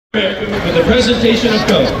With the presentation of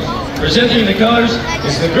colors. Presenting the colors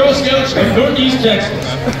is the Girl Scouts of Northeast Texas.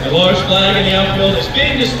 The large flag in the outfield is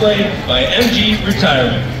being displayed by MG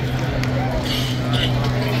Retirement.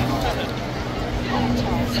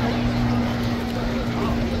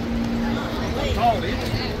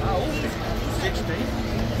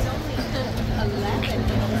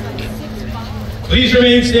 Please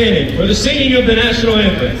remain standing for the singing of the national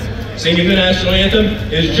anthem. Singing the national anthem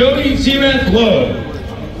is Joey Zierath-Lowe.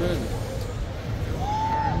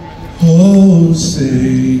 Oh,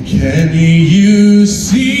 say, can you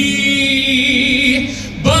see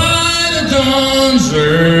by the dawn's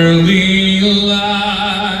early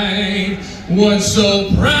light what so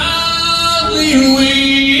proudly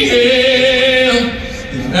we hailed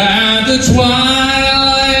at the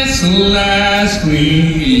twilight's last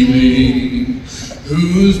gleaming,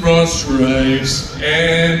 whose broad stripes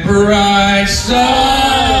and bright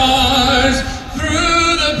stars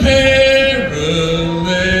through the perilous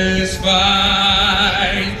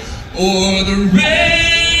fight o'er the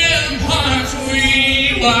ramparts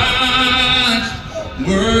we watched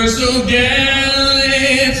were so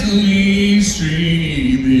gallantly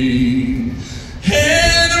streaming,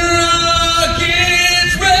 and the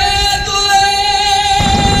rocket's red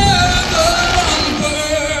glare on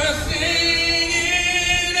bursting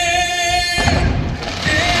in air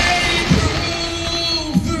gave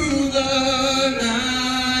proof through the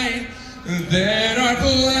night that our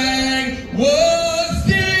flag was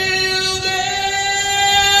still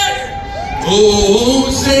there. Oh,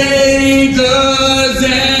 say does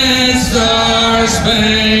that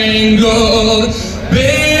star-spangled